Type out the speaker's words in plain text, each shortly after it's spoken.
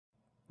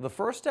The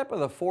first step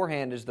of the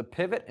forehand is the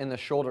pivot and the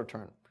shoulder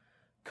turn.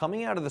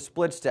 Coming out of the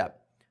split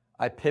step,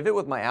 I pivot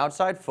with my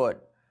outside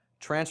foot,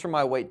 transfer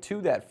my weight to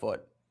that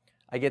foot.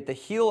 I get the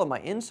heel of my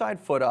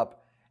inside foot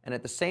up, and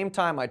at the same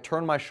time I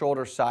turn my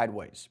shoulder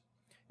sideways.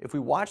 If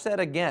we watch that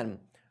again,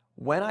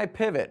 when I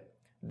pivot,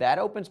 that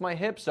opens my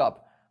hips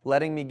up,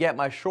 letting me get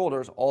my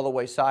shoulders all the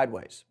way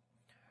sideways.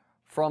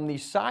 From the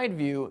side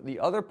view, the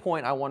other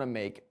point I want to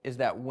make is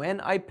that when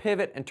I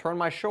pivot and turn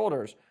my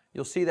shoulders,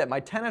 you'll see that my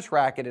tennis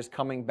racket is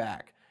coming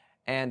back.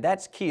 And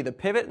that's key. The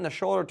pivot and the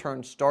shoulder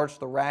turn starts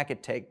the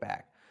racket take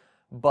back.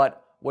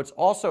 But what's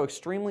also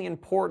extremely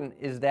important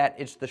is that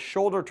it's the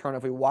shoulder turn.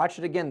 If we watch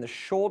it again, the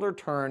shoulder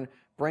turn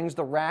brings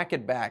the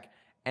racket back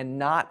and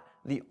not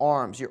the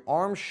arms. Your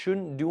arms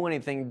shouldn't do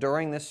anything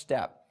during this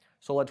step.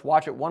 So let's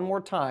watch it one more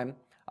time.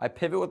 I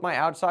pivot with my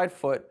outside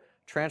foot,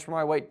 transfer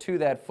my weight to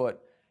that foot.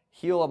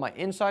 Heel of my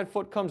inside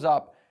foot comes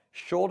up,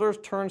 shoulders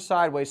turn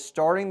sideways,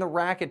 starting the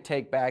racket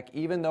take back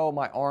even though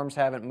my arms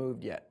haven't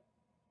moved yet.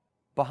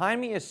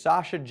 Behind me is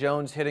Sasha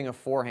Jones hitting a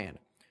forehand.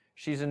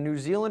 She's a New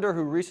Zealander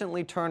who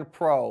recently turned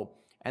pro,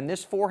 and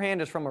this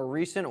forehand is from a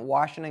recent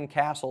Washington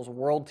Castles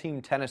World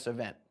Team Tennis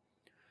event.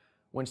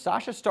 When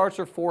Sasha starts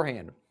her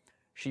forehand,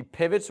 she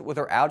pivots with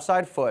her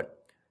outside foot,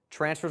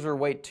 transfers her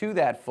weight to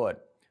that foot,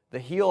 the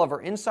heel of her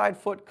inside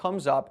foot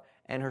comes up,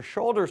 and her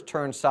shoulders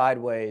turn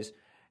sideways,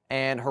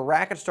 and her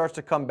racket starts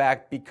to come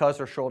back because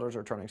her shoulders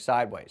are turning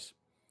sideways.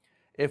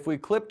 If we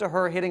clip to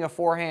her hitting a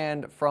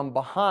forehand from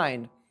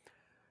behind,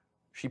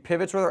 she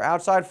pivots with her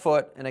outside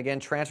foot and again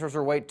transfers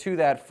her weight to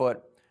that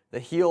foot. The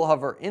heel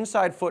of her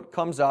inside foot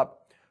comes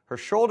up, her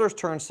shoulders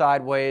turn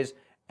sideways,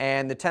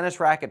 and the tennis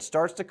racket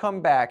starts to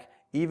come back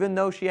even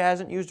though she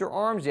hasn't used her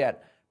arms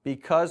yet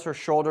because her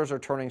shoulders are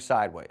turning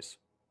sideways.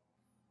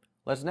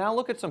 Let's now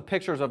look at some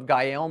pictures of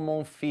Gael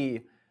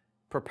Monfils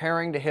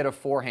preparing to hit a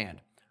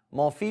forehand.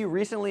 Monfils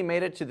recently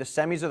made it to the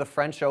semis of the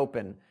French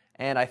Open,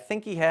 and I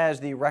think he has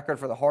the record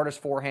for the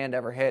hardest forehand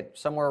ever hit,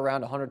 somewhere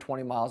around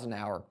 120 miles an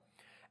hour.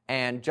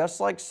 And just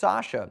like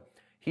Sasha,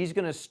 he's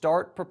going to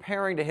start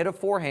preparing to hit a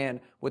forehand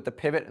with the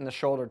pivot and the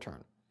shoulder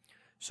turn.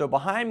 So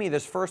behind me,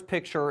 this first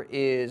picture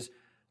is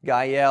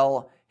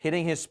Gael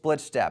hitting his split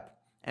step.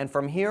 And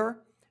from here,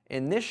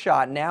 in this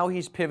shot, now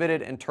he's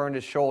pivoted and turned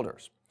his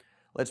shoulders.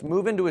 Let's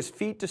move into his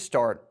feet to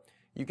start.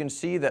 You can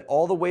see that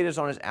all the weight is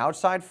on his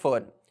outside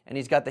foot, and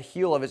he's got the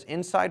heel of his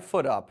inside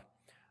foot up.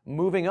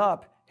 Moving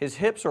up, his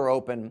hips are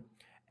open,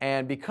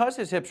 and because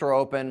his hips are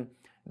open,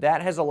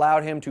 that has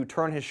allowed him to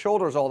turn his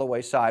shoulders all the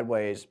way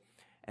sideways.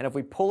 And if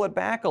we pull it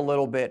back a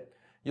little bit,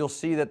 you'll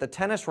see that the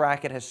tennis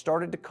racket has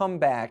started to come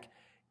back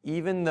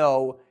even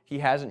though he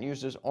hasn't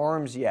used his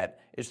arms yet.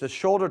 It's the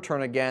shoulder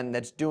turn again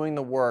that's doing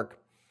the work.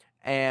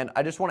 And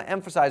I just want to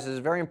emphasize this is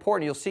very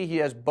important. You'll see he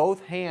has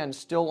both hands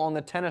still on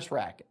the tennis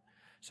racket.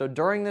 So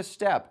during this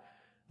step,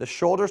 the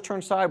shoulders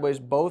turn sideways,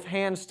 both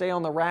hands stay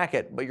on the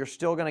racket, but you're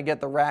still going to get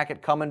the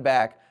racket coming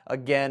back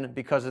again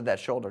because of that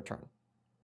shoulder turn.